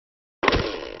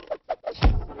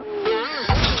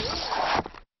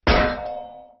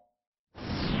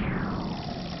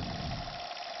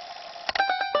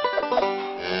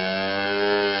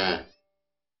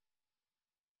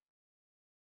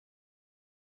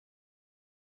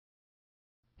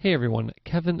Hey everyone,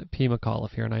 Kevin P.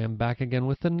 McAuliffe here, and I am back again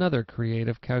with another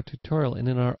Creative Cow tutorial. And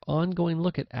in our ongoing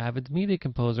look at Avid's Media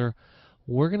Composer,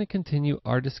 we're going to continue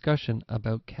our discussion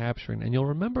about capturing. And you'll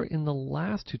remember in the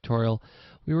last tutorial,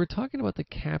 we were talking about the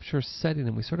capture setting,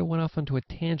 and we sort of went off onto a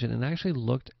tangent and actually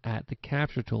looked at the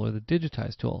capture tool or the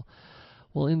digitize tool.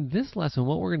 Well, in this lesson,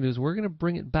 what we're going to do is we're going to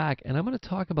bring it back, and I'm going to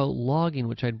talk about logging,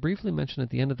 which I briefly mentioned at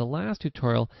the end of the last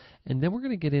tutorial, and then we're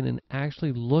going to get in and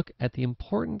actually look at the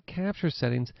important capture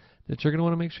settings that you're going to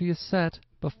want to make sure you set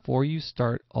before you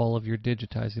start all of your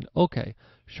digitizing. Okay,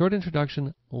 short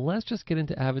introduction, let's just get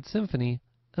into Avid Symphony,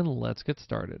 and let's get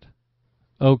started.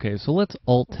 Okay, so let's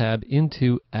Alt-Tab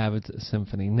into Avid's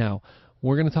Symphony. Now,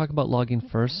 we're going to talk about logging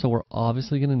first, so we're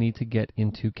obviously going to need to get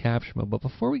into capture mode. But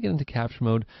before we get into capture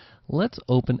mode, let's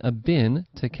open a bin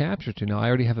to capture to. Now, I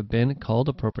already have a bin called,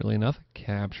 appropriately enough,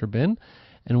 capture bin.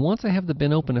 And once I have the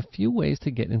bin open, a few ways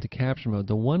to get into capture mode.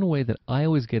 The one way that I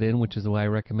always get in, which is the way I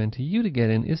recommend to you to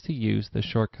get in, is to use the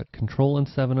shortcut ctrl and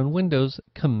 7 on Windows,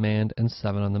 command and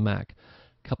 7 on the Mac.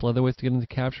 A couple other ways to get into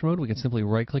capture mode. We can simply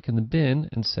right-click in the bin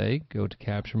and say, go to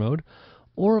capture mode.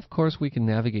 Or, of course, we can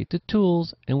navigate to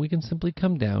Tools, and we can simply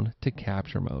come down to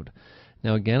Capture Mode.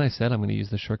 Now, again, I said I'm going to use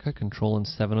the shortcut Control and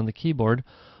 7 on the keyboard.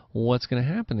 What's going to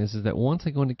happen is that once I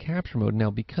go into Capture Mode, now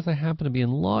because I happen to be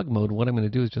in Log Mode, what I'm going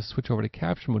to do is just switch over to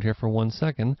Capture Mode here for 1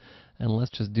 second, and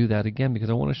let's just do that again because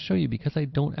I want to show you, because I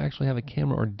don't actually have a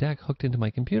camera or deck hooked into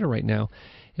my computer right now,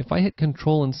 if I hit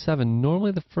Control and 7,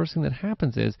 normally the first thing that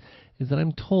happens is that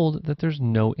I'm told that there's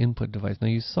no input device. Now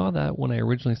you saw that when I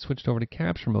originally switched over to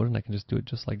capture mode, and I can just do it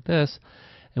just like this.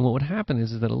 And what would happen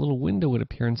is that a little window would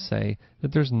appear and say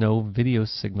that there's no video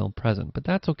signal present. But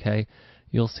that's okay.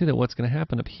 You'll see that what's going to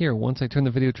happen up here once I turn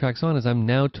the video tracks on is I'm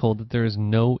now told that there is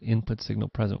no input signal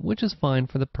present, which is fine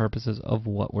for the purposes of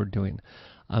what we're doing.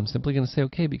 I'm simply going to say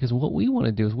okay, because what we want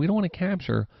to do is we don't want to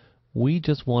capture. We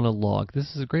just want to log.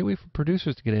 This is a great way for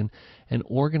producers to get in and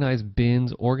organize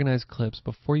bins, organize clips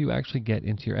before you actually get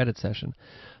into your edit session.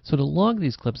 So to log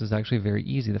these clips is actually very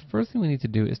easy. The first thing we need to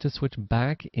do is to switch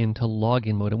back into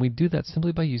logging mode, and we do that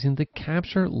simply by using the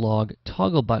Capture Log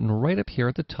toggle button right up here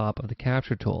at the top of the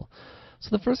capture tool. So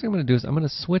the first thing I'm going to do is I'm going to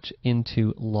switch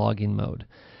into logging mode.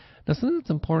 Now, something that's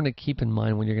important to keep in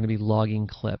mind when you're going to be logging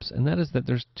clips, and that is that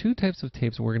there's two types of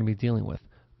tapes we're going to be dealing with: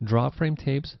 drop frame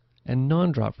tapes and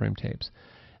non-drop frame tapes.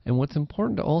 And what's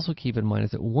important to also keep in mind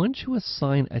is that once you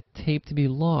assign a tape to be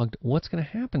logged, what's going to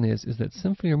happen is that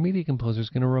Symphony or Media Composer is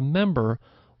going to remember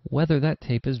whether that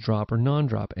tape is drop or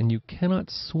non-drop, and you cannot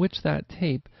switch that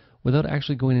tape without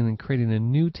actually going in and creating a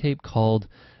new tape called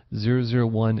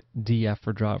 001 DF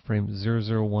for drop frame,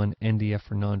 001 NDF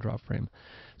for non-drop frame.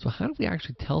 So how do we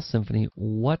actually tell Symphony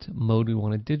what mode we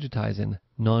want to digitize in,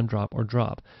 non-drop or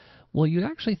drop? Well, you'd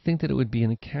actually think that it would be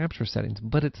in the capture settings,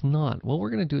 but it's not. What we're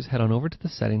going to do is head on over to the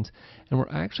settings, and we're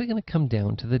actually going to come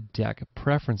down to the deck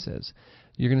preferences.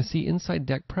 You're going to see inside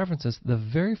deck preferences, the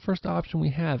very first option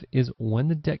we have is when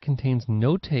the deck contains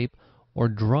no tape or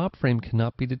drop frame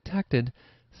cannot be detected,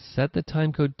 set the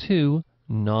timecode to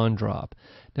non-drop.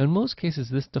 Now, in most cases,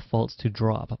 this defaults to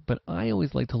drop, but I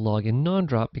always like to log in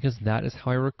non-drop because that is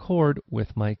how I record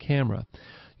with my camera.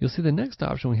 You'll see the next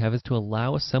option we have is to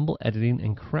allow assemble editing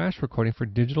and crash recording for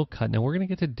digital cut. Now, we're going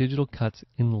to get to digital cuts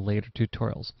in later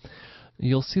tutorials.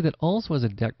 You'll see that also as a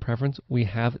deck preference, we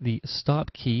have the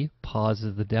stop key,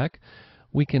 pauses the deck.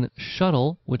 We can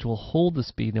shuttle, which will hold the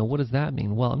speed. Now, what does that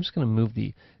mean? Well, I'm just going to move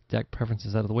the deck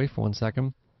preferences out of the way for 1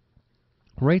 second.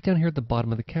 Right down here at the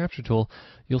bottom of the capture tool,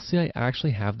 you'll see I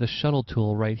actually have the shuttle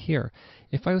tool right here.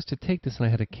 If I was to take this and I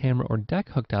had a camera or deck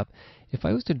hooked up, if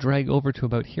I was to drag over to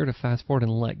about here to fast forward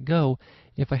and let go,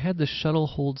 if I had the shuttle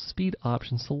hold speed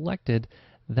option selected,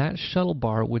 that shuttle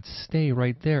bar would stay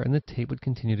right there and the tape would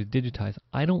continue to digitize.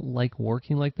 I don't like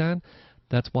working like that.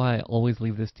 That's why I always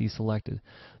leave this deselected.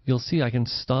 You'll see I can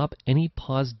stop any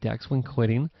paused decks when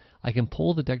quitting. I can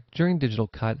pull the deck during digital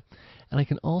cut, and I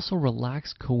can also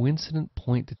relax coincident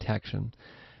point detection.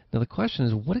 Now the question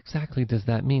is, what exactly does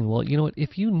that mean? Well, you know what,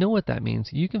 if you know what that means,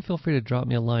 you can feel free to drop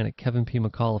me a line at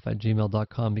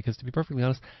kevinpmcauliffe@gmail.com, because to be perfectly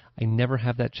honest, I never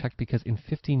have that checked, because in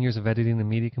 15 years of editing in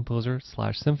Media Composer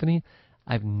 / Symphony,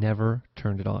 I've never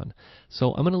turned it on.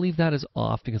 So I'm going to leave that as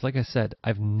off because, like I said,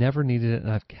 I've never needed it,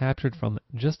 and I've captured from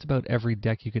just about every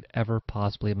deck you could ever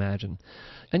possibly imagine.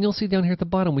 And you'll see down here at the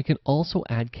bottom, we can also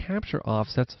add capture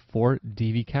offsets for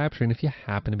DV capturing if you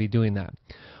happen to be doing that.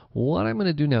 What I'm going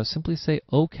to do now is simply say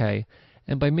OK,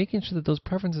 and by making sure that those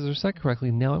preferences are set correctly,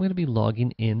 now I'm going to be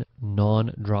logging in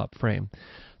non-drop frame.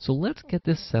 So let's get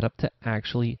this set up to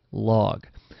actually log.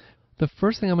 The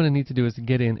first thing I'm going to need to do is to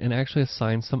get in and actually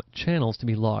assign some channels to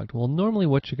be logged. Well, normally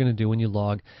what you're going to do when you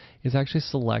log is actually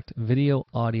select video,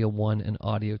 audio 1, and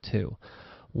audio 2.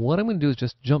 What I'm going to do is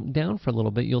just jump down for a little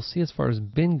bit. You'll see as far as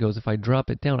bin goes, if I drop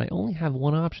it down, I only have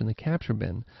one option, the capture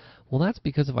bin. Well, that's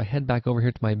because if I head back over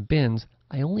here to my bins,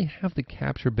 I only have the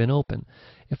capture bin open.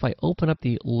 If I open up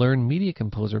the Learn Media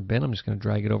Composer bin, I'm just going to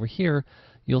drag it over here,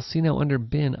 you'll see now under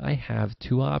bin I have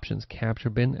two options, capture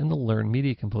bin and the Learn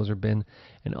Media Composer bin.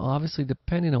 And obviously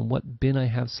depending on what bin I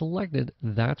have selected,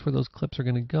 that's where those clips are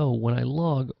going to go when I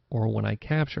log or when I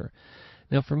capture.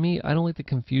 Now for me, I don't like the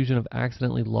confusion of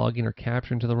accidentally logging or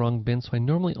capturing to the wrong bin, so I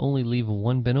normally only leave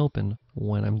one bin open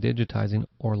when I'm digitizing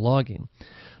or logging.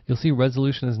 You'll see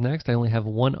resolution is next. I only have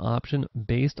one option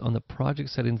based on the project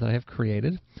settings that I have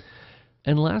created.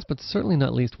 And last but certainly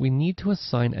not least, we need to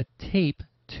assign a tape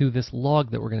to this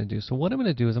log that we're going to do. So what I'm going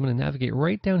to do is I'm going to navigate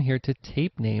right down here to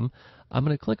tape name. I'm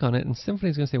going to click on it, and Symfony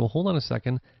is going to say, well, hold on a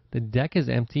second. The deck is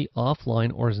empty,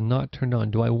 offline, or is not turned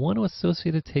on. Do I want to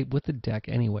associate a tape with the deck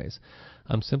anyways?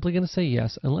 I'm simply going to say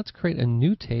yes, and let's create a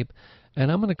new tape,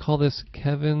 and I'm going to call this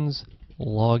Kevin's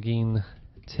Logging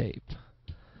Tape.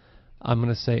 I'm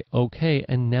going to say OK,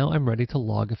 and now I'm ready to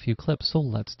log a few clips, so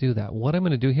let's do that. What I'm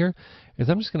going to do here is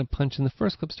I'm just going to punch in the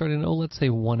first clip starting, let's say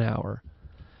 1 hour.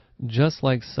 Just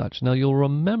like such. Now you'll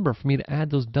remember for me to add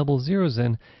those double zeros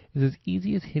in is as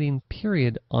easy as hitting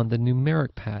period on the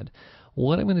numeric pad.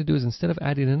 What I'm going to do is instead of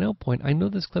adding an out point, I know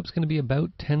this clip's going to be about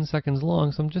 10 seconds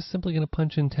long, so I'm just simply going to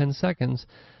punch in 10 seconds.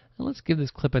 And let's give this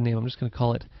clip a name. I'm just going to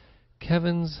call it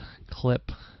Kevin's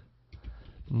Clip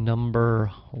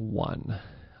Number 1.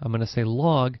 I'm going to say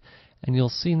log, and you'll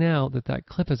see now that that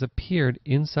clip has appeared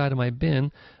inside of my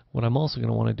bin. What I'm also going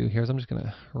to want to do here is I'm just going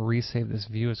to resave this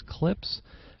view as clips,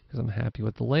 because I'm happy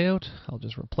with the layout. I'll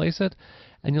just replace it.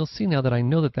 And you'll see now that I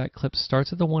know that that clip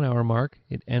starts at the 1 hour mark.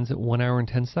 It ends at 1 hour and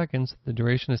 10 seconds. The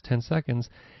duration is 10 seconds.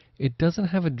 It doesn't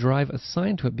have a drive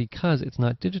assigned to it because it's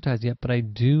not digitized yet, but I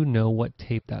do know what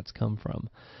tape that's come from.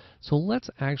 So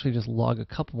let's actually just log a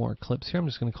couple more clips here. I'm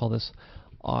just going to call this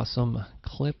Awesome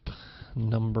Clip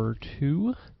Number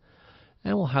 2.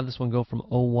 And we'll have this one go from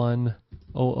 01,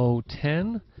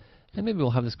 0010. And maybe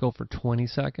we'll have this go for 20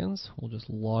 seconds. We'll just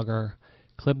log our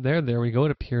clip there. There we go.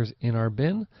 It appears in our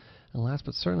bin. And last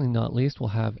but certainly not least, we'll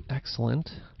have Excellent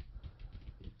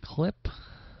Clip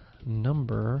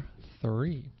Number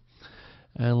 3.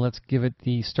 And let's give it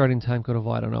the starting time code of,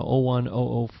 I don't know, 01,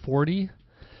 0040.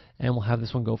 And we'll have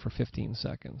this one go for 15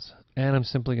 seconds. And I'm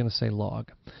simply going to say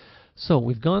log. So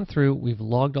we've gone through, we've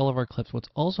logged all of our clips. What's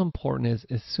also important is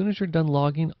as soon as you're done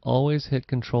logging, always hit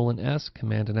Control and S,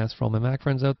 Command and S for all my Mac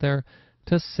friends out there,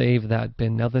 to save that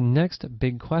bin. Now the next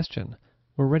big question,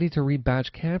 we're ready to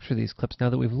re-batch capture these clips now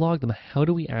that we've logged them. How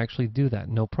do we actually do that?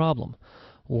 No problem.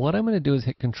 What I'm going to do is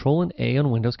hit Control and A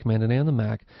on Windows, Command and A on the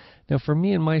Mac. Now for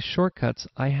me in my shortcuts,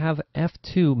 I have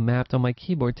F2 mapped on my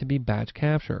keyboard to be batch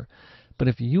capture. But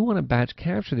if you want to batch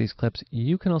capture these clips,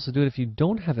 you can also do it if you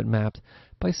don't have it mapped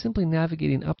by simply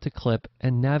navigating up to clip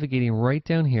and navigating right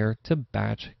down here to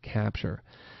batch capture.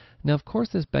 Now of course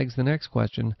this begs the next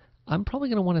question. I'm probably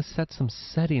going to want to set some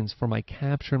settings for my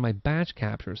capture and my batch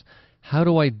captures. How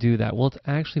do I do that? Well, it's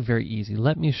actually very easy.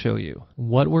 Let me show you.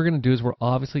 What we're going to do is we're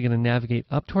obviously going to navigate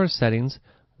up to our settings.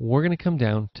 We're going to come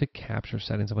down to capture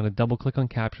settings. I'm going to double click on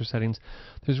capture settings.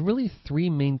 There's really three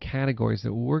main categories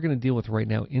that we're going to deal with right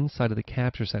now inside of the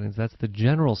capture settings. That's the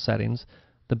general settings,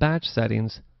 the batch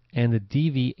settings, and the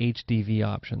DV/HDV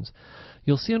options.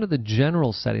 You'll see under the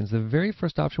general settings, the very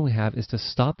first option we have is to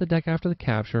stop the deck after the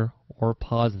capture or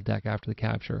pause the deck after the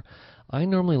capture. I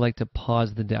normally like to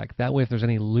pause the deck. That way if there's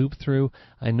any loop through,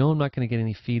 I know I'm not going to get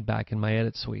any feedback in my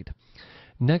edit suite.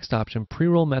 Next option,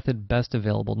 pre-roll method best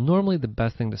available. Normally the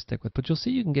best thing to stick with, but you'll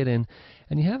see you can get in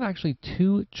and you have actually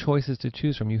two choices to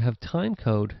choose from. You have time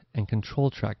code and control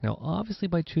track. Now obviously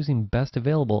by choosing best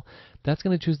available, that's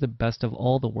going to choose the best of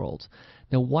all the worlds.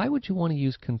 Now why would you want to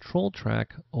use control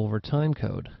track over time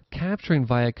code? Capturing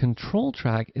via control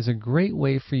track is a great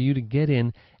way for you to get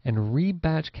in and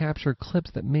re-batch capture clips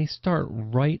that may start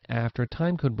right after a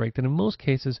timecode break that in most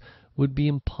cases would be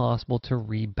impossible to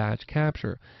re-batch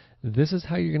capture. This is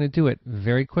how you're going to do it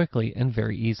very quickly and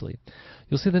very easily.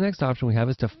 You'll see the next option we have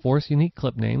is to force unique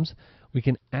clip names. We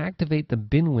can activate the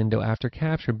bin window after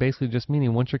capture, basically just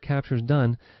meaning once your capture is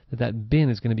done, that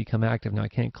bin is going to become active. Now I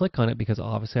can't click on it because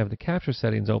obviously I have the capture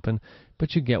settings open,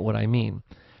 but you get what I mean.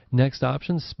 Next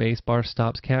option, spacebar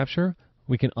stops capture.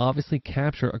 We can obviously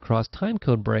capture across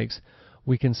timecode breaks.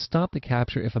 We can stop the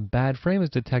capture if a bad frame is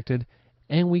detected,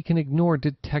 and we can ignore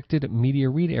detected media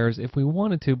read errors if we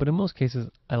wanted to, but in most cases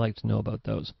I like to know about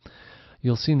those.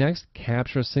 You'll see next,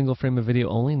 capture a single frame of video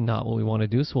only, not what we want to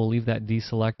do, so we'll leave that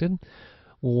deselected.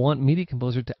 We'll want Media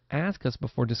Composer to ask us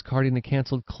before discarding the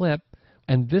canceled clip,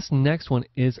 and this next one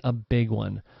is a big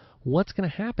one. What's going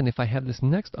to happen if I have this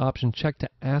next option checked to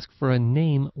ask for a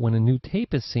name when a new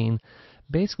tape is seen?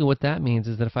 Basically what that means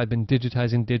is that if I've been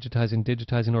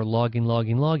digitizing, or logging,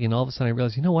 all of a sudden I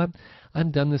realize, you know what,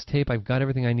 I'm done this tape, I've got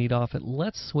everything I need off it,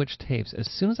 let's switch tapes. As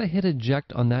soon as I hit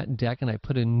eject on that deck and I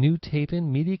put a new tape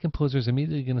in, Media Composer is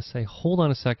immediately going to say, hold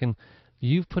on a second,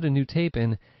 you've put a new tape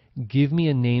in, give me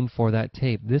a name for that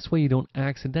tape. This way you don't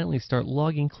accidentally start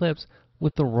logging clips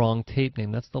with the wrong tape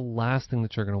name. That's the last thing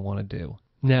that you're going to want to do.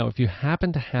 Now, if you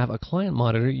happen to have a client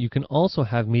monitor, you can also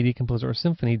have Media Composer or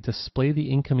Symphony display the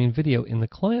incoming video in the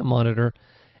client monitor,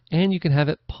 and you can have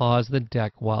it pause the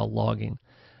deck while logging.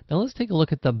 Now let's take a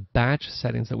look at the batch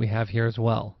settings that we have here as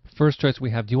well. First choice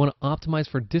we have, do you want to optimize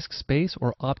for disk space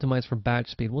or optimize for batch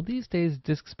speed? Well, these days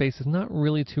disk space is not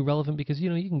really too relevant because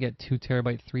you can get 2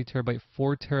 terabyte, 3 terabyte,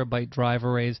 4 terabyte drive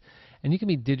arrays, and you can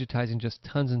be digitizing just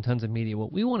tons and tons of media.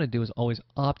 What we want to do is always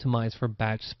optimize for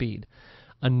batch speed.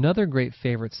 Another great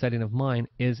favorite setting of mine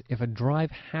is if a drive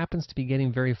happens to be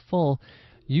getting very full,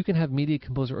 you can have Media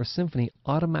Composer or Symphony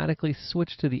automatically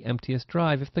switch to the emptiest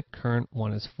drive if the current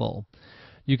one is full.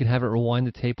 You can have it rewind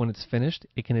the tape when it's finished.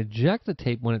 It can eject the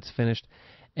tape when it's finished.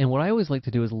 And what I always like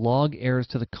to do is log errors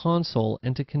to the console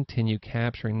and to continue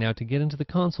capturing. Now to get into the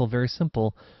console, very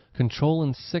simple. Control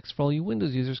and 6 for all you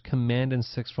Windows users, Command and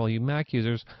 6 for all you Mac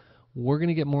users. We're going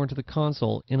to get more into the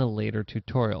console in a later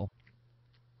tutorial.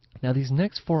 Now these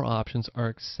next 4 options are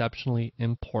exceptionally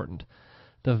important.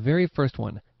 The very first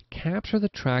one, capture the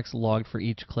tracks logged for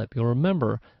each clip. You'll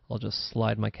remember, I'll just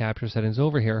slide my capture settings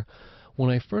over here. When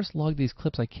I first logged these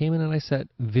clips, I came in and I set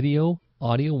video,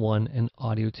 audio 1, and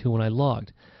audio 2 when I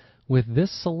logged. With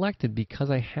this selected,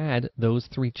 because I had those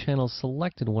 3 channels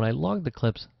selected when I logged the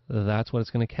clips, that's what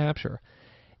it's going to capture.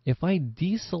 If I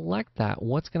deselect that,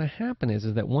 what's going to happen is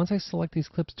that once I select these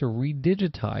clips to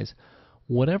redigitize,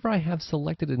 whatever I have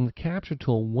selected in the capture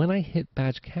tool, when I hit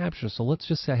batch capture, so let's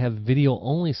just say I have video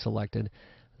only selected,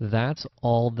 that's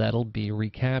all that'll be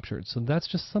recaptured. So that's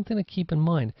just something to keep in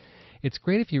mind. It's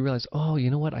great if you realize, oh, you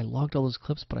know what, I logged all those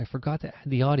clips, but I forgot to add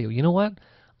the audio. You know what?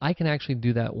 I can actually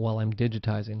do that while I'm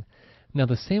digitizing. Now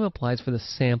the same applies for the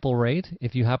sample rate.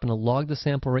 If you happen to log the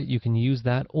sample rate, you can use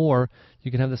that, or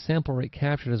you can have the sample rate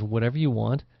captured as whatever you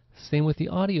want. Same with the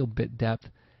audio bit depth.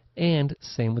 And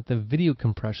same with the video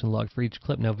compression log for each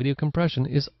clip. Now video compression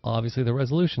is obviously the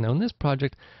resolution. Now in this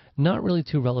project, not really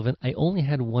too relevant. I only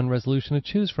had one resolution to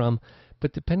choose from,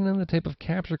 but depending on the type of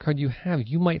capture card you have,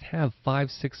 you might have 5,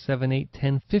 6, 7, 8,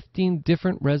 10, 15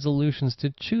 different resolutions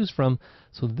to choose from.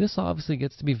 So this obviously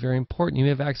gets to be very important. You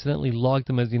may have accidentally logged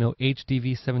them as,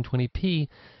 HDV 720p,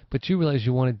 but you realize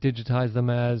you want to digitize them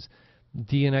as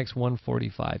DNX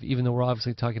 145, even though we're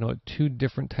obviously talking about 2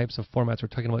 different types of formats. We're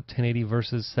talking about 1080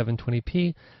 versus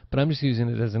 720p, but I'm just using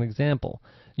it as an example.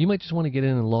 You might just want to get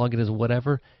in and log it as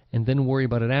whatever, and then worry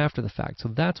about it after the fact. So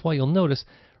that's why you'll notice,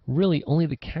 really, only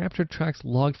the captured tracks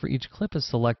logged for each clip is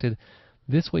selected.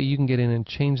 This way you can get in and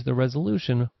change the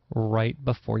resolution right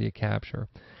before you capture.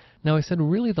 Now I said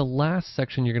really the last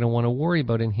section you're going to want to worry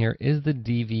about in here is the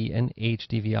DV and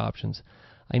HDV options.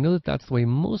 I know that that's the way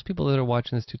most people that are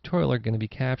watching this tutorial are going to be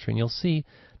capturing. You'll see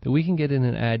that we can get in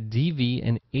and add DV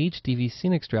and HDV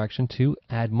scene extraction to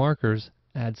add markers,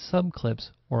 add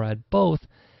subclips, or add both,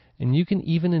 and you can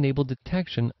even enable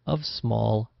detection of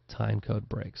small timecode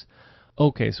breaks.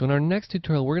 Okay, so in our next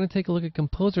tutorial, we're going to take a look at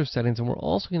composer settings, and we're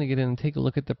also going to get in and take a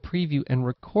look at the preview and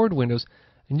record windows,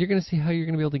 and you're going to see how you're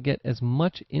going to be able to get as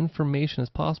much information as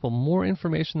possible, more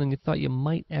information than you thought you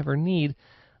might ever need,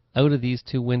 out of these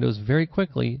 2 windows very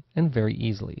quickly and very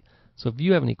easily. So if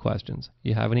you have any questions,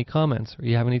 you have any comments, or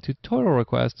you have any tutorial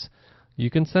requests, you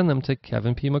can send them to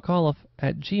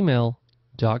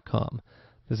kevinpmcauliffe@gmail.com.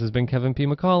 This has been Kevin P.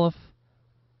 McAuliffe.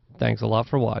 Thanks a lot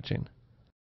for watching.